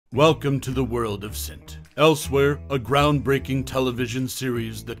Welcome to the world of Sint. Elsewhere, a groundbreaking television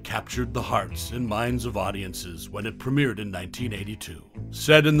series that captured the hearts and minds of audiences when it premiered in 1982.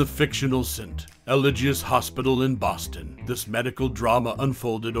 Set in the fictional St. Eligius Hospital in Boston, this medical drama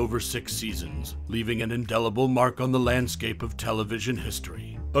unfolded over 6 seasons, leaving an indelible mark on the landscape of television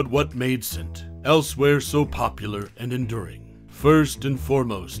history. But what made St. Elsewhere so popular and enduring? First and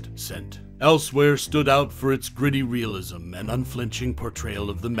foremost, St. Elsewhere stood out for its gritty realism and unflinching portrayal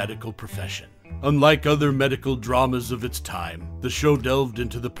of the medical profession. Unlike other medical dramas of its time, the show delved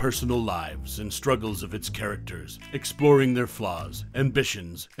into the personal lives and struggles of its characters, exploring their flaws,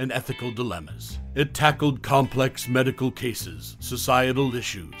 ambitions, and ethical dilemmas. It tackled complex medical cases, societal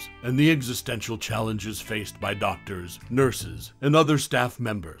issues, and the existential challenges faced by doctors, nurses, and other staff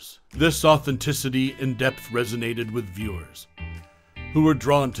members. This authenticity and depth resonated with viewers, who were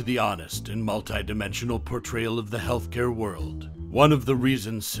drawn to the honest and multidimensional portrayal of the healthcare world. One of the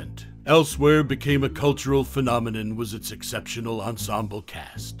reasons St. Elsewhere became a cultural phenomenon was its exceptional ensemble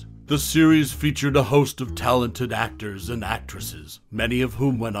cast. The series featured a host of talented actors and actresses, many of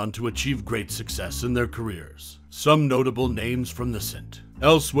whom went on to achieve great success in their careers. Some notable names from the St.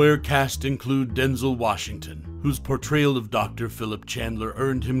 Elsewhere cast include Denzel Washington, whose portrayal of Dr. Philip Chandler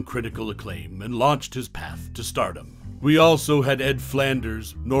earned him critical acclaim and launched his path to stardom. We also had Ed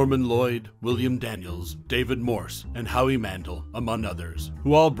Flanders, Norman Lloyd, William Daniels, David Morse, and Howie Mandel, among others,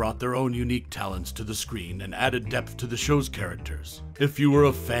 who all brought their own unique talents to the screen and added depth to the show's characters. If you were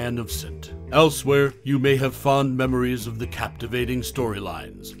a fan of St. Elsewhere, you may have fond memories of the captivating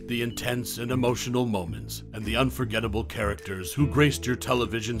storylines, the intense and emotional moments, and the unforgettable characters who graced your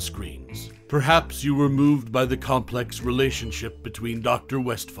television screens. Perhaps you were moved by the complex relationship between Dr.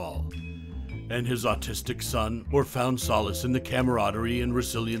 Westphall and his autistic son, or found solace in the camaraderie and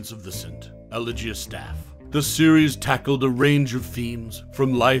resilience of the St. Eligius staff. The series tackled a range of themes,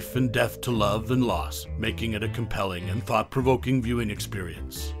 from life and death to love and loss, making it a compelling and thought-provoking viewing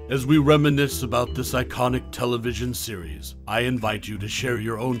experience. As we reminisce about this iconic television series, I invite you to share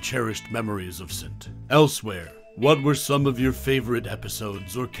your own cherished memories of St. Elsewhere. What were some of your favorite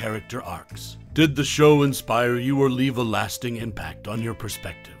episodes or character arcs? Did the show inspire you or leave a lasting impact on your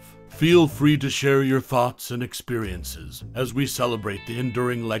perspective? Feel free to share your thoughts and experiences as we celebrate the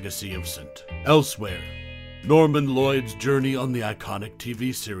enduring legacy of St. Elsewhere. Norman Lloyd's journey on the iconic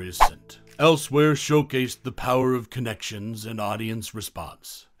TV series St. Elsewhere showcased the power of connections and audience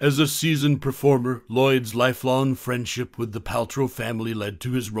response. As a seasoned performer, Lloyd's lifelong friendship with the Paltrow family led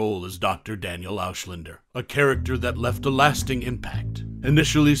to his role as Dr. Daniel Auschlander, a character that left a lasting impact.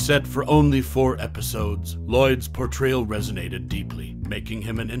 Initially set for only 4 episodes, Lloyd's portrayal resonated deeply, making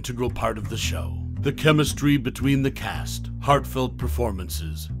him an integral part of the show. The chemistry between the cast, heartfelt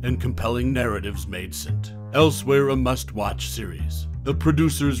performances, and compelling narratives made St. Elsewhere a must-watch series. The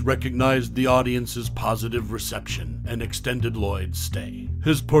producers recognized the audience's positive reception and extended Lloyd's stay.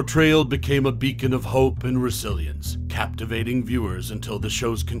 His portrayal became a beacon of hope and resilience, captivating viewers until the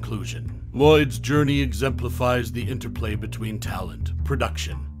show's conclusion. Lloyd's journey exemplifies the interplay between talent,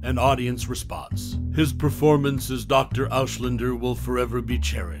 production, and audience response. His performance as Dr. Auschlander will forever be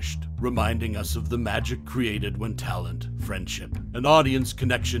cherished, reminding us of the magic created when talent, friendship, and audience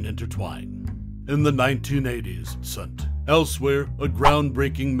connection intertwine. In the 1980s, St. Elsewhere, a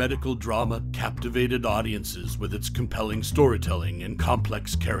groundbreaking medical drama captivated audiences with its compelling storytelling and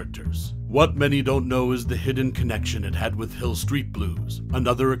complex characters. What many don't know is the hidden connection it had with Hill Street Blues,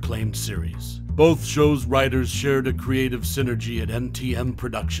 another acclaimed series. Both shows' writers shared a creative synergy at NTM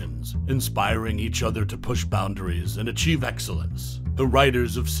Productions, inspiring each other to push boundaries and achieve excellence. The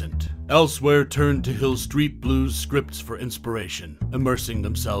writers of St. Elsewhere turned to Hill Street Blues scripts for inspiration, immersing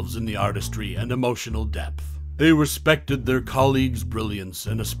themselves in the artistry and emotional depth. They respected their colleagues' brilliance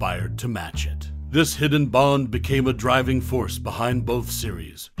and aspired to match it. This hidden bond became a driving force behind both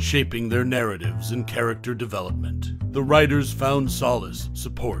series, shaping their narratives and character development. The writers found solace,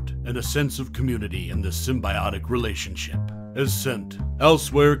 support, and a sense of community in this symbiotic relationship. As St.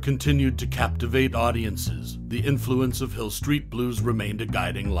 Elsewhere continued to captivate audiences, the influence of Hill Street Blues remained a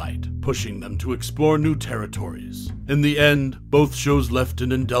guiding light, pushing them to explore new territories. In the end, both shows left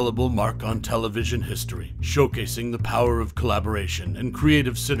an indelible mark on television history, showcasing the power of collaboration and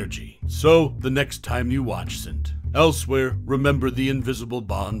creative synergy. So, the next time you watch St. Elsewhere, remember the invisible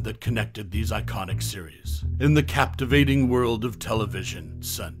bond that connected these iconic series. In the captivating world of television,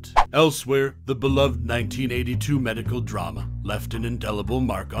 St. Elsewhere, the beloved 1982 medical drama left an indelible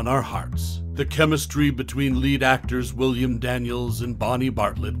mark on our hearts. The chemistry between lead actors William Daniels and Bonnie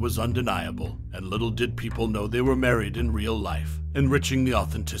Bartlett was undeniable, and little did people know they were married in real life, enriching the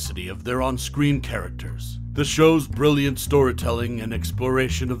authenticity of their on-screen characters. The show's brilliant storytelling and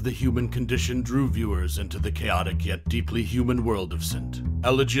exploration of the human condition drew viewers into the chaotic yet deeply human world of St.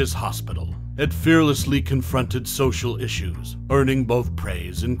 Eligius Hospital. It fearlessly confronted social issues, earning both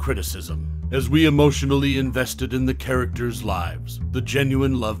praise and criticism. As we emotionally invested in the characters' lives, the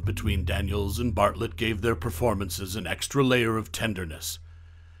genuine love between Daniels and Bartlett gave their performances an extra layer of tenderness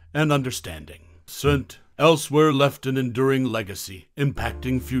and understanding. St. Elsewhere left an enduring legacy,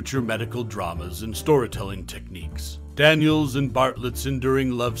 impacting future medical dramas and storytelling techniques. Daniels and Bartlett's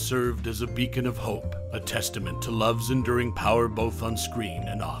enduring love served as a beacon of hope, a testament to love's enduring power both on screen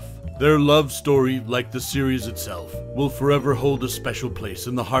and off. Their love story, like the series itself, will forever hold a special place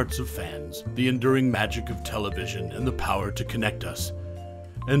in the hearts of fans, the enduring magic of television and the power to connect us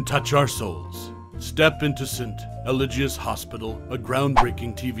and touch our souls. Step into St. Eligius Hospital, a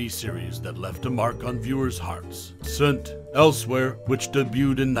groundbreaking TV series that left a mark on viewers' hearts. St. Elsewhere, which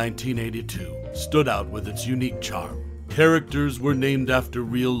debuted in 1982, stood out with its unique charm. Characters were named after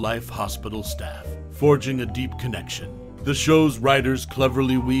real-life hospital staff, forging a deep connection. The show's writers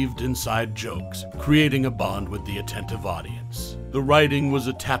cleverly weaved inside jokes, creating a bond with the attentive audience. The writing was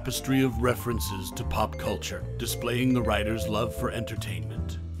a tapestry of references to pop culture, displaying the writers' love for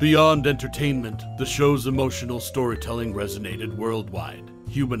entertainment. Beyond entertainment, the show's emotional storytelling resonated worldwide,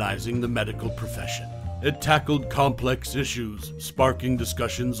 humanizing the medical profession. It tackled complex issues, sparking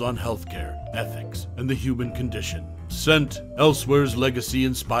discussions on healthcare, ethics, and the human condition. St. Elsewhere's legacy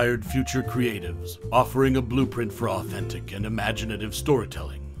inspired future creatives, offering a blueprint for authentic and imaginative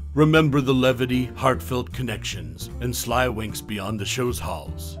storytelling. Remember the levity, heartfelt connections, and sly winks beyond the show's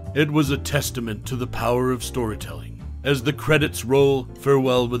halls. It was a testament to the power of storytelling. As the credits roll,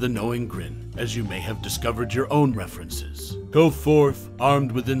 farewell with a knowing grin, as you may have discovered your own references. Go forth,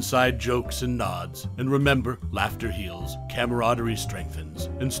 armed with inside jokes and nods, and remember, laughter heals, camaraderie strengthens,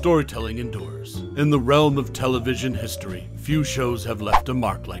 and storytelling endures. In the realm of television history, few shows have left a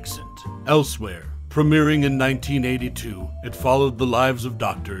mark like St. Elsewhere. Premiering in 1982, it followed the lives of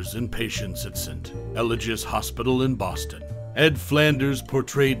doctors and patients at St. Eligius Hospital in Boston. Ed Flanders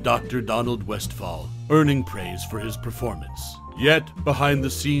portrayed Dr. Donald Westphall, earning praise for his performance. Yet, behind the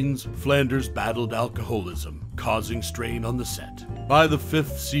scenes, Flanders battled alcoholism, causing strain on the set. By the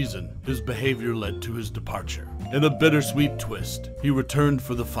 5th season, his behavior led to his departure. In a bittersweet twist, he returned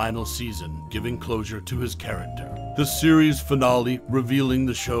for the final season, giving closure to his character. The series finale, revealing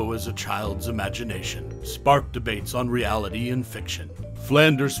the show as a child's imagination, sparked debates on reality and fiction.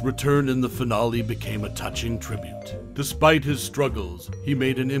 Flanders' return in the finale became a touching tribute. Despite his struggles, he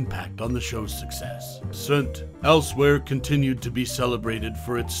made an impact on the show's success. St. Elsewhere continued to be celebrated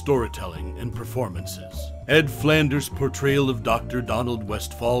for its storytelling and performances. Ed Flanders' portrayal of Dr. Donald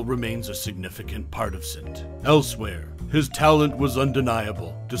Westphall remains a significant part of St. Elsewhere. His talent was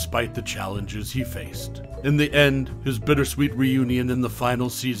undeniable, despite the challenges he faced. In the end, his bittersweet reunion in the final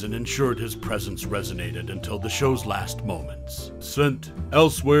season ensured his presence resonated until the show's last moments. St.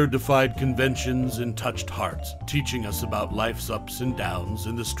 Elsewhere defied conventions and touched hearts, teaching us about life's ups and downs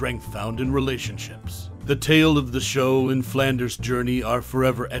and the strength found in relationships. The tale of the show and Flanders' journey are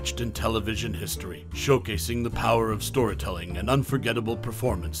forever etched in television history, showcasing the power of storytelling and unforgettable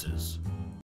performances.